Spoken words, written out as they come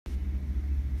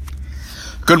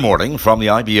Good morning from the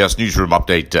IBS Newsroom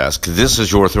Update Desk. This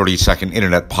is your 30-second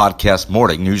Internet Podcast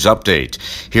Morning News Update.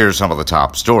 Here's some of the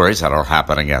top stories that are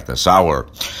happening at this hour.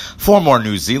 4 more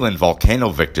New Zealand volcano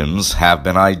victims have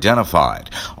been identified.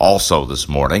 Also this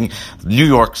morning, New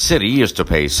York City is to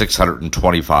pay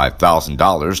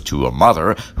 $625,000 to a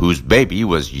mother whose baby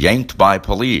was yanked by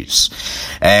police.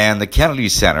 And the Kennedy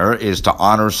Center is to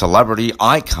honor celebrity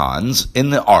icons in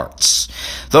the arts.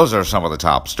 Those are some of the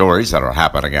top stories that are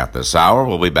happening at this hour.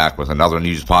 We'll be back with another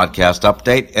news podcast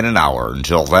update in an hour.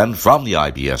 Until then, from the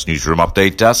IBS Newsroom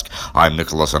Update Desk, I'm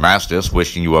Nicholas Anastas,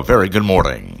 wishing you a very good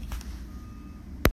morning.